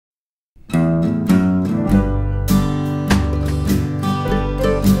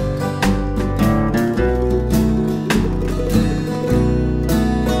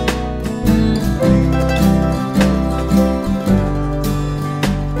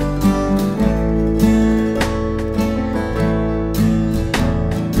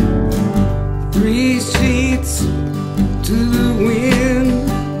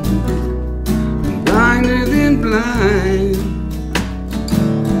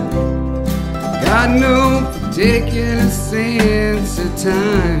no particular sense of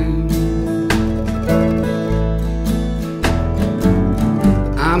time.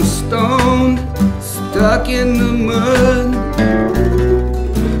 I'm stoned, stuck in the mud,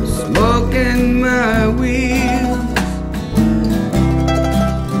 smoking my wheels.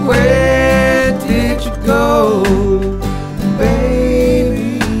 Where did you go,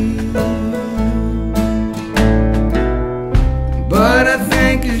 baby? But I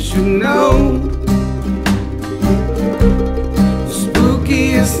think you should know, the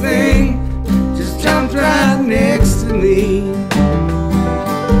spookiest thing just jumped right next to me.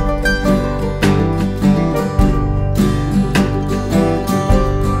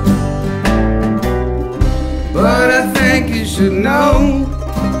 But I think you should know,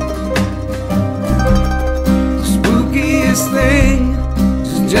 the spookiest thing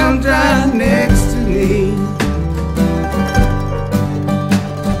just jumped right next to me.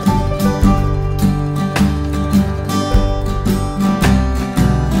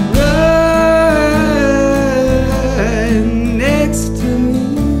 Right next to me.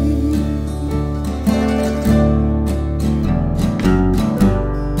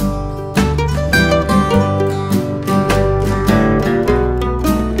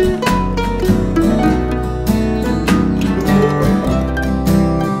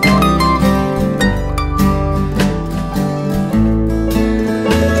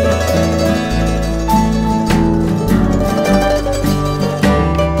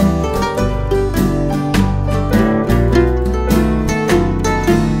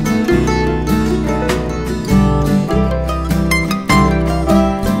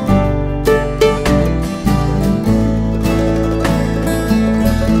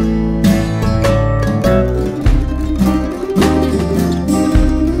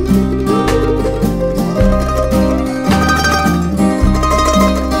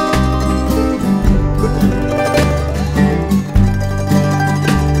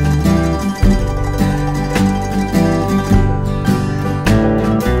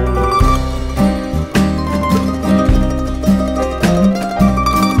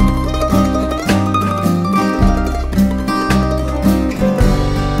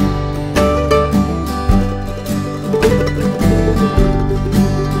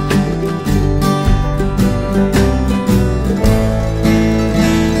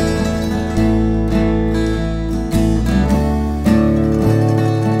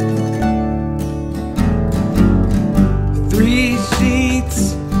 3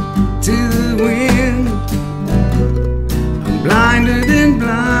 sheets to the wind, I'm blinded and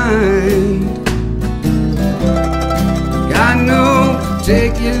blind. Got no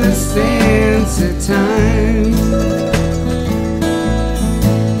particular sense of time.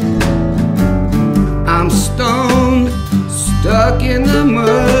 I'm stoned, stuck in the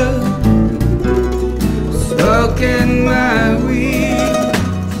mud, smoking my